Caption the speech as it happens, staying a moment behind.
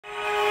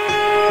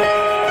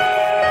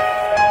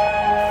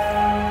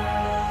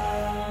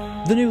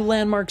The new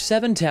Landmark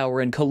 7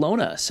 tower in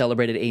Kelowna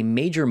celebrated a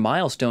major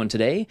milestone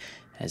today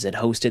as it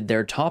hosted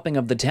their Topping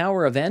of the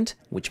Tower event,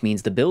 which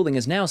means the building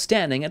is now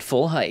standing at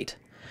full height.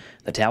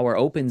 The tower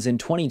opens in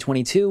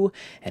 2022,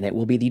 and it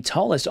will be the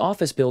tallest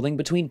office building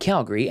between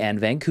Calgary and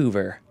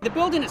Vancouver. The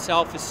building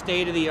itself is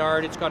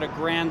state-of-the-art. It's got a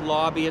grand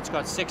lobby. It's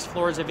got 6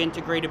 floors of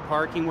integrated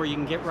parking where you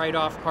can get right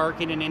off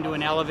parking and into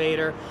an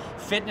elevator,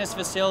 fitness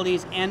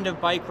facilities,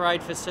 end-of-bike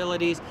ride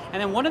facilities.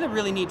 And then one of the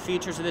really neat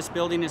features of this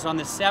building is on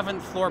the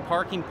 7th floor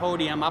parking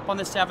podium. Up on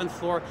the 7th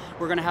floor,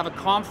 we're going to have a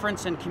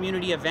conference and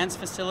community events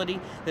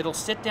facility that'll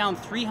sit down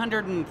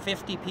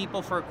 350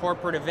 people for a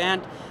corporate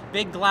event,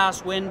 big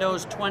glass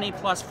windows,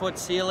 20-plus foot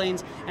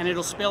ceilings, and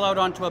it'll spill out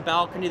onto a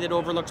balcony that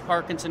overlooks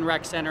Parkinson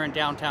Rec Center in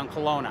downtown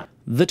Kelowna.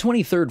 The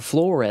 23rd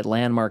floor at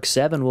Landmark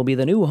 7 will be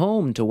the new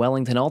home to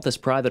Wellington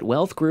Altus Private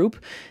Wealth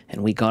Group,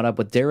 and we caught up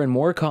with Darren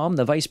Moorcombe,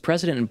 the Vice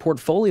President and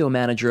Portfolio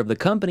Manager of the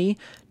company,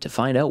 to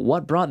find out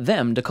what brought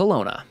them to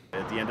Kelowna.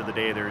 At the end of the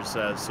day, there's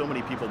so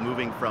many people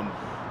moving from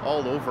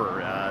all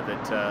over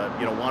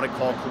that want to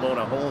call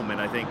Kelowna home,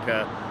 and I think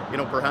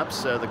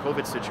perhaps the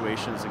COVID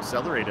situation has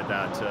accelerated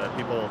that.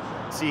 People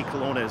see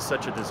Kelowna as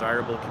such a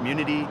desirable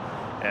community,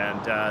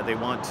 and they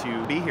want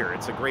to be here.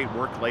 It's a great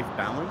work-life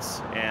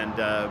balance, and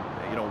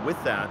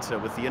with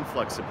that, with the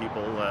influx of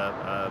people,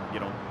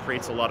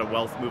 creates a lot of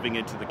wealth moving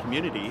into the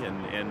community,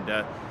 and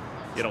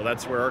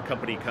that's where our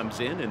company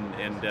comes in,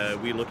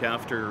 and we look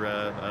after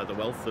the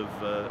wealth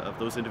of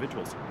those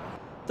individuals.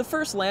 The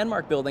first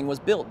Landmark building was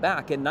built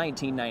back in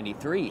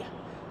 1993.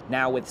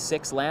 Now with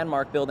 6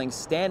 Landmark buildings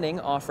standing,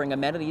 offering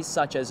amenities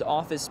such as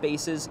office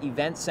spaces,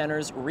 event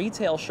centers,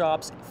 retail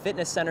shops,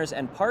 fitness centers,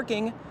 and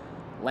parking,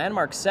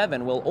 Landmark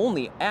 7 will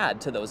only add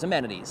to those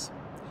amenities.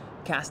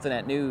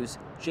 Castanet News,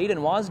 Jayden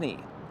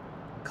Wasney,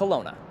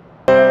 Kelowna.